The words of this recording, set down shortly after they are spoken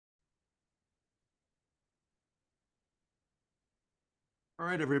All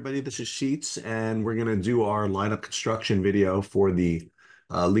right, everybody, this is Sheets, and we're going to do our lineup construction video for the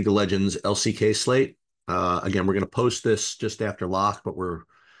League of Legends LCK slate. Again, we're going to post this just after lock, but we're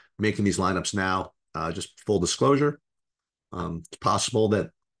making these lineups now. Just full disclosure, it's possible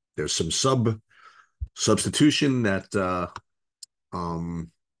that there's some substitution that um,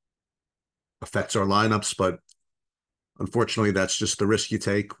 affects our lineups, but unfortunately, that's just the risk you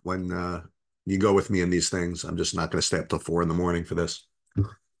take when you go with me in these things. I'm just not going to stay up till 4 in the morning for this.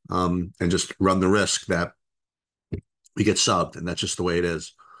 And just run the risk that we get subbed, and that's just the way it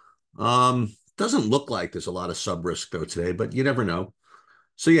is. Doesn't look like there's a lot of sub risk though today, but you never know.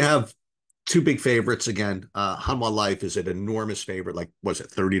 So you have two big favorites again. Hanwha Life is an enormous favorite, like was it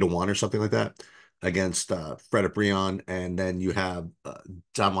 30-1 or something like that, against Fred Brion, and then you have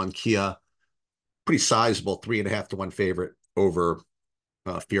Damwon Kia, pretty sizable 3.5-1 favorite over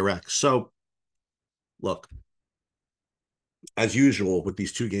Fear X. So look, as usual with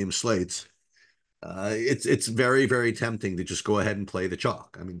these 2 game slates, it's very, very tempting to just go ahead and play the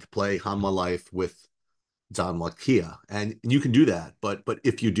chalk. I mean, to play Hanwha Life with Lck Kia, and you can do that. But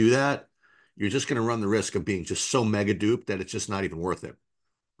if you do that, you're just going to run the risk of being just so mega duped that it's just not even worth it.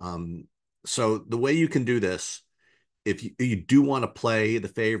 Um, so the way you can do this, if you do want to play the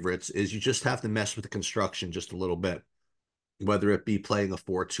favorites, is you just have to mess with the construction just a little bit, whether it be playing a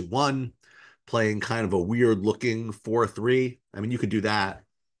 4-2-1, playing kind of a weird looking 4-3. I mean, you could do that.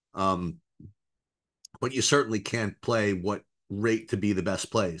 But you certainly can't play what rate to be the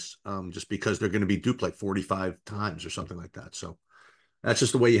best plays, just because they're going to be duped like 45 times or something like that. So that's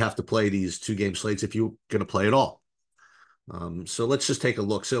just the way you have to play these 2 game slates if you're going to play at all. So let's just take a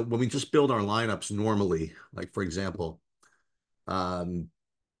look. So when we just build our lineups normally, like for example, um,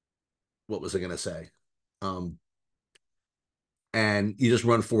 what was I going to say? Um, and you just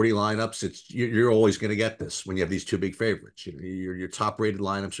run 40 lineups. You're always going to get this when you have these 2 big favorites. You know, your top rated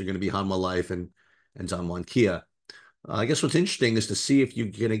lineups are going to be Hanwha Life and Damwon Kia. I guess what's interesting is to see if you're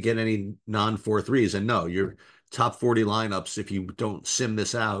going to get any non-4-3s. And no, your top 40 lineups, if you don't sim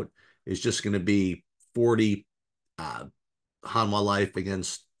this out, is just going to be 40 uh, Hanwha Life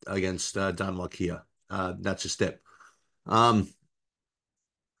against Damwon Kia. That's just it. Um,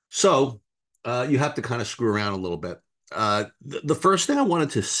 so you have to kind of screw around a little bit. The first thing I wanted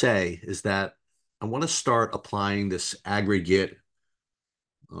to say is that I want to start applying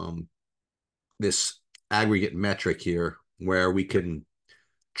um, this aggregate metric here, where we can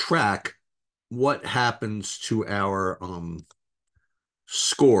track what happens to our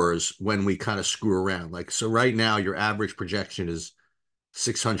scores when we kind of screw around. Like, so right now, your average projection is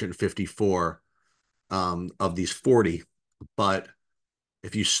 654 of these 40. But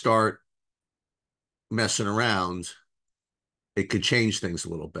if you start messing around, it could change things a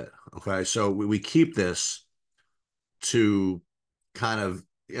little bit. Okay. So we keep this to kind of,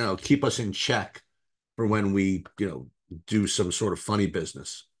 keep us in check for when we, do some sort of funny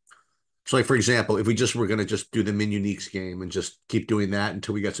business. So, like for example, if we just were going to just do the min uniques game and just keep doing that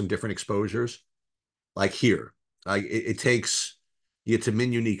until we get some different exposures, like here, it takes you to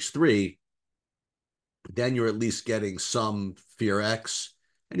min uniques 3, then you're at least getting some Fear X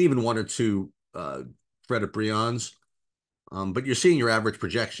and even 1 or 2 Fred Brions. But you're seeing your average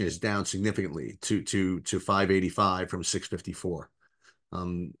projection is down significantly to 585 from 654.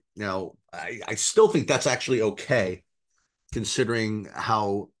 Now, I still think that's actually okay, considering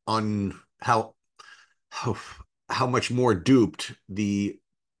how how how much more duped the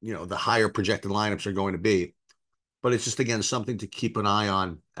higher projected lineups are going to be. But it's just again something to keep an eye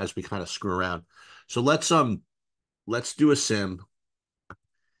on as we kind of screw around. So let's do a sim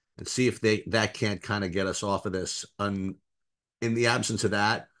and see if that can't kind of get us off of this. In the absence of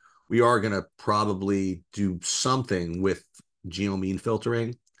that, we are going to probably do something with geomean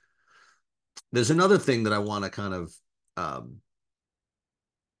filtering. There's another thing that I want to kind of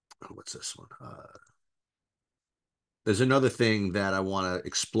what's this one? There's another thing that I want to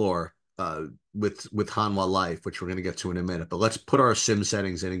explore with Hanwha Life, which we're going to get to in a minute. But let's put our sim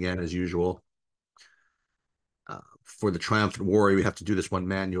settings in again as usual. For the Triumphant Warrior, we have to do this one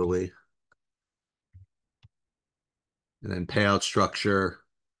manually. And then payout structure.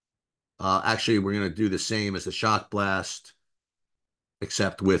 Actually, we're going to do the same as the Shock Blast,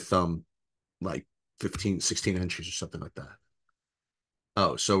 except with like 15, 16 entries or something like that.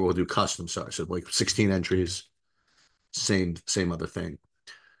 Oh, so we'll do custom. Sorry, so like 16 entries, same other thing.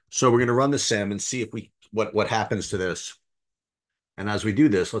 So we're going to run the sim and see if what happens to this. And as we do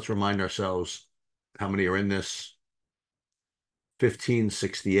this, let's remind ourselves how many are in this.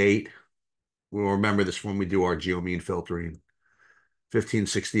 1568. We'll remember this when we do our geomean filtering.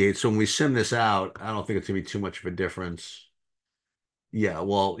 1568. So when we sim this out, I don't think it's going to be too much of a difference. Yeah,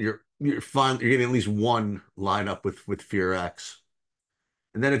 well, you're fine. You're getting at least one lineup with Fear X.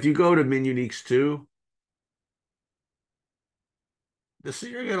 And then if you go to min uniques too, this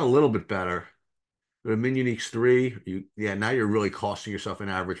you're getting a little bit better. With min uniques three, now you're really costing yourself an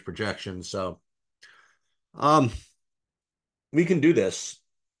average projection. So um we can do this,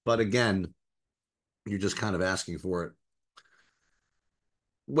 but again, you're just kind of asking for it.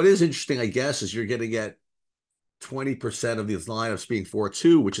 What is interesting, I guess, is you're going to get 20% of these lineups being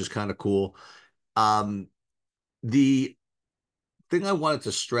 4-2, which is kind of cool. Um, the thing I wanted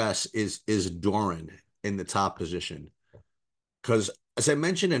to stress is Doran in the top position. Because as I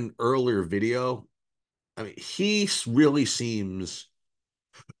mentioned in an earlier video, I mean, he really seems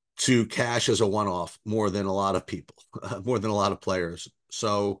to cash as a one-off more than a lot of people, more than a lot of players.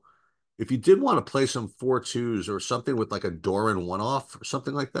 So if you did want to play some 4-2s or something with like a Doran one-off or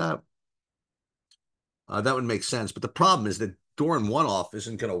something like that, that would make sense. But the problem is that Doran one-off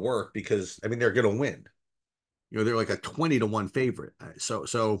isn't going to work because I mean they're going to win. They're like a 20-1 favorite.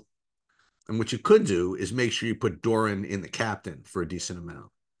 And what you could do is make sure you put Doran in the captain for a decent amount.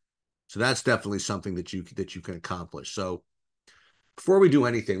 So that's definitely something that you can accomplish. So before we do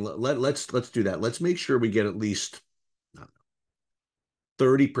anything, let's do that. Let's make sure we get at least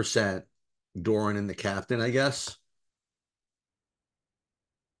 30% Doran in the captain, I guess.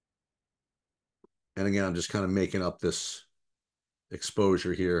 And again, I'm just kind of making up this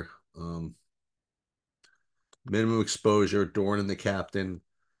exposure here. Minimum exposure, Doran in the captain.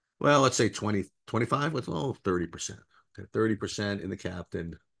 Well, let's say 20, 25. Let's 30%. Okay, 30% in the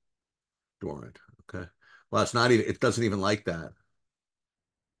captain, Doran. Okay. Well, it's not even, it doesn't even like that.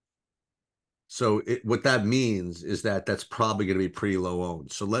 So what that means is that that's probably going to be pretty low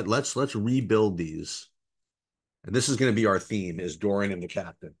owned. So let's rebuild these. And this is going to be our theme is Doran and the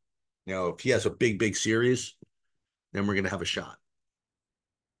captain. If he has a big series, then we're going to have a shot.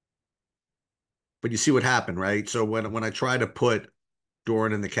 But you see what happened, right? So when I try to put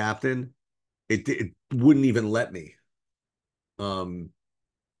Doran in the captain, it wouldn't even let me. Um,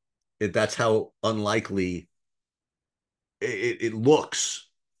 that's how unlikely it looks,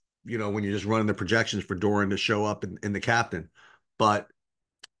 when you're just running the projections for Doran to show up in the captain. But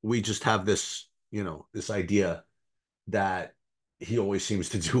we just have this idea that he always seems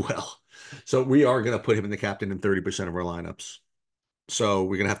to do well. So we are going to put him in the captain in 30% of our lineups. So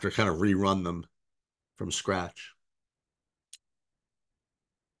we're going to have to kind of rerun them from scratch.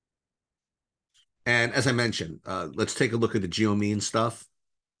 And as I mentioned, let's take a look at the geomean stuff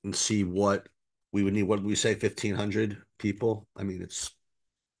and see what we would need. What we say, 1,500 people? I mean, it's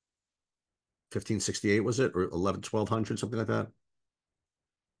 1568, was it? Or 1200, something like that?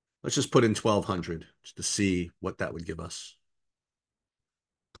 Let's just put in 1200 just to see what that would give us.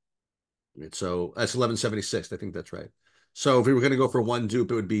 So that's 1176. I think that's right. So if we were going to go for one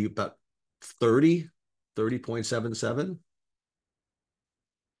dupe, it would be about 30.77.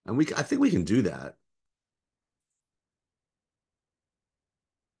 And I think we can do that.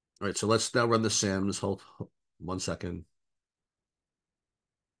 All right, so let's now run the Sims. Hold 1 second.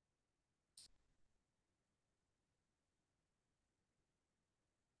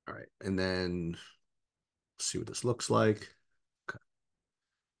 All right, and then see what this looks like. Okay.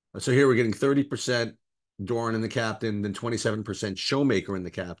 So here we're getting 30% Doran in the captain, then 27% Showmaker in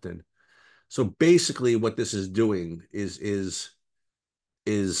the captain. So basically, what this is doing is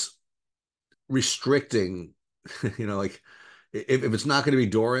restricting, like if it's not going to be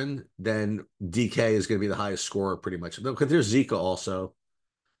Doran, then DK is going to be the highest scorer pretty much. Because there's Zika also,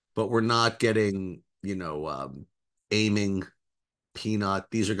 but we're not getting, aiming,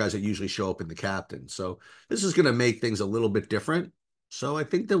 Peanut. These are guys that usually show up in the captain. So this is going to make things a little bit different. So I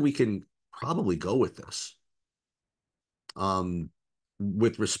think that we can probably go with this.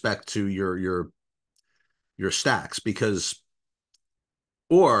 With respect to your stacks, because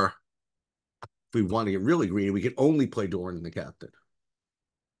or if we want to get really greedy, we can only play Doran in the captain.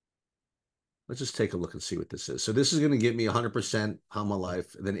 Let's just take a look and see what this is. So this is going to give me 100% Hama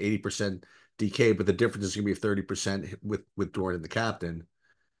Life, and then 80% DK, but the difference is going to be 30% with Doran in the captain.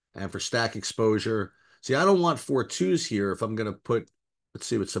 And for stack exposure, see, I don't want 4-2s here if I'm going to put, let's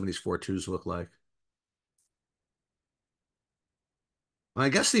see what some of these 4-2s look like. I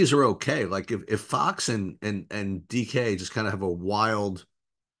guess these are okay. Like if Fox and DK just kind of have a wild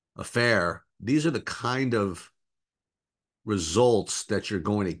affair, these are the kind of results that you're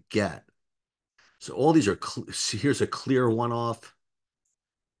going to get. So all these are, here's a clear one-off.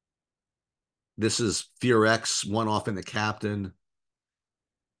 This is Fear X one-off in the captain.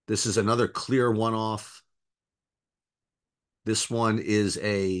 This is another clear one-off. This one is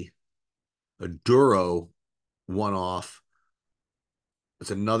a Duro one-off.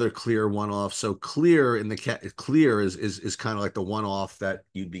 It's another clear one-off. So clear in the clear is kind of like the one-off that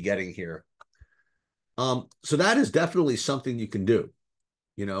you'd be getting here. So that is definitely something you can do,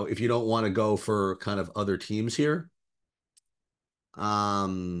 if you don't want to go for kind of other teams here.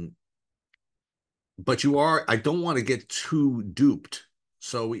 Um, but I don't want to get too duped.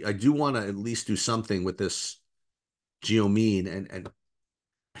 So I do want to at least do something with this geomean, and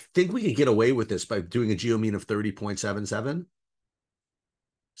I think we could get away with this by doing a geomean of 30.77.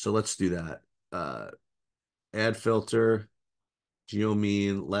 So let's do that. Add filter,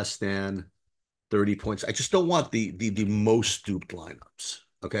 geomean less than 30 points. I just don't want the most duped lineups.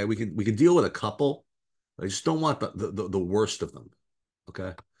 Okay, we could deal with a couple. I just don't want the worst of them.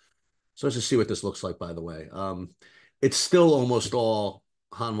 Okay. So let's just see what this looks like, by the way. It's still almost all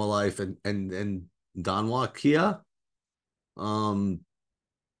Hanwha Life and Danwha Kia. Um,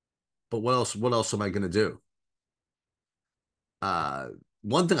 but what else am I gonna do? Uh,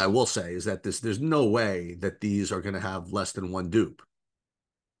 one thing I will say is that there's no way that these are gonna have less than one dupe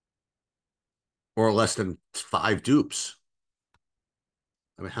or less than 5 dupes.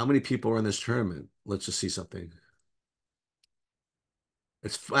 I mean, how many people are in this tournament? Let's just see something.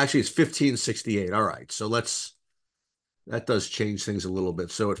 It's 1568. All right. So that does change things a little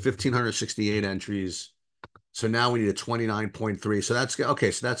bit. So at 1568 entries, so now we need a 29.3. So that's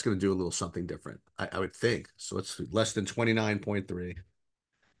okay. So that's going to do a little something different, I would think. So let's less than 29.3.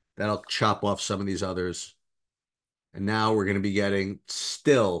 That'll chop off some of these others. And now we're going to be getting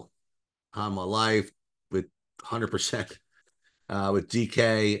still Hanwha Life with 100% with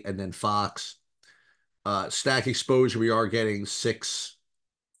DK and then Fox. Stack exposure, we are getting 6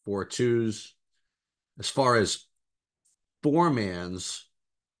 4 2s. As far as 4-mans,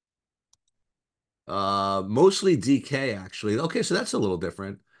 mostly DK actually. Okay, so that's a little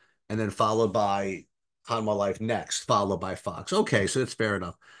different. And then followed by Hanwha Life next, followed by Fox. Okay, so that's fair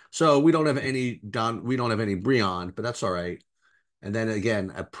enough. So we don't have any Breon, but that's all right. And then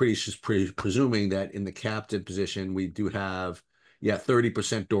again, I'm pretty presuming that in the captain position we do have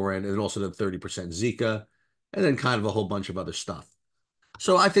 30% Doran and also the 30% Zika, and then kind of a whole bunch of other stuff.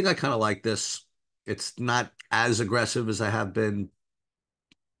 So I think I kind of like this. It's not as aggressive as I have been,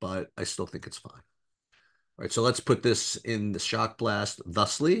 but I still think it's fine. All right, so let's put this in the shock blast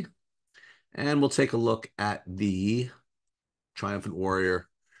thusly, and we'll take a look at the Triumphant Warrior.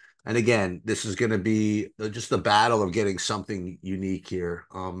 And again, this is going to be just the battle of getting something unique here.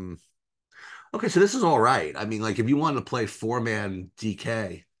 Okay, so this is all right. I mean, like if you want to play 4-man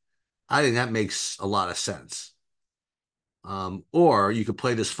DK, I think that makes a lot of sense. Or you could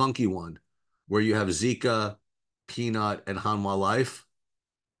play this funky one where you have Zika, Peanut, and Hanwha Life,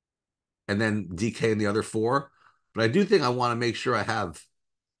 and then DK in the other 4. But I do think I want to make sure I have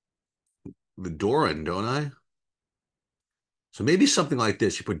the Doran, don't I? So maybe something like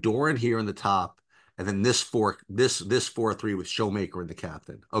this. You put Doran here in the top, and then this 4-3 with Showmaker in the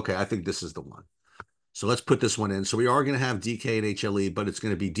captain. Okay, I think this is the one. So let's put this one in. So we are going to have DK and HLE, but it's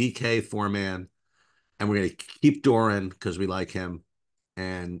going to be DK 4-man, and we're going to keep Doran because we like him,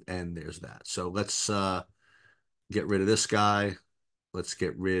 and there's that. So let's get rid of this guy. Let's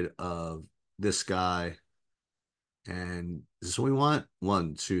get rid of this guy. And is this what we want?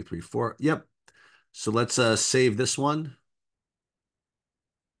 1, 2, 3, 4. Yep. So let's save this one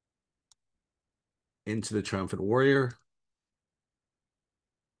into the Triumphant Warrior.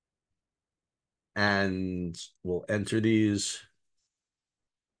 And we'll enter these.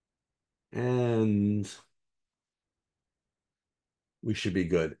 And we should be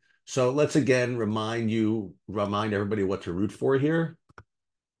good. So let's again remind everybody what to root for here.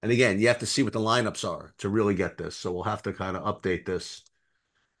 And again, you have to see what the lineups are to really get this. So we'll have to kind of update this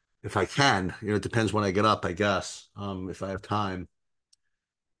if I can. It depends when I get up, I guess, if I have time.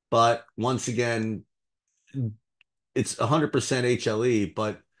 But once again, it's 100% HLE,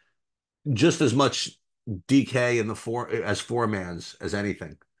 but just as much DK in the 4-mans as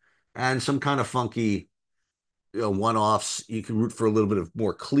anything. And some kind of funky one-offs. You can root for a little bit of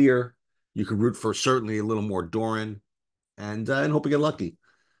more clear. You can root for certainly a little more Doran, and hope we get lucky.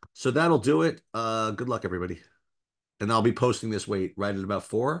 So that'll do it. Good luck, everybody. And I'll be posting this right at about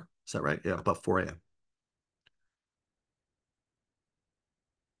 4. Is that right? Yeah, about 4 a.m.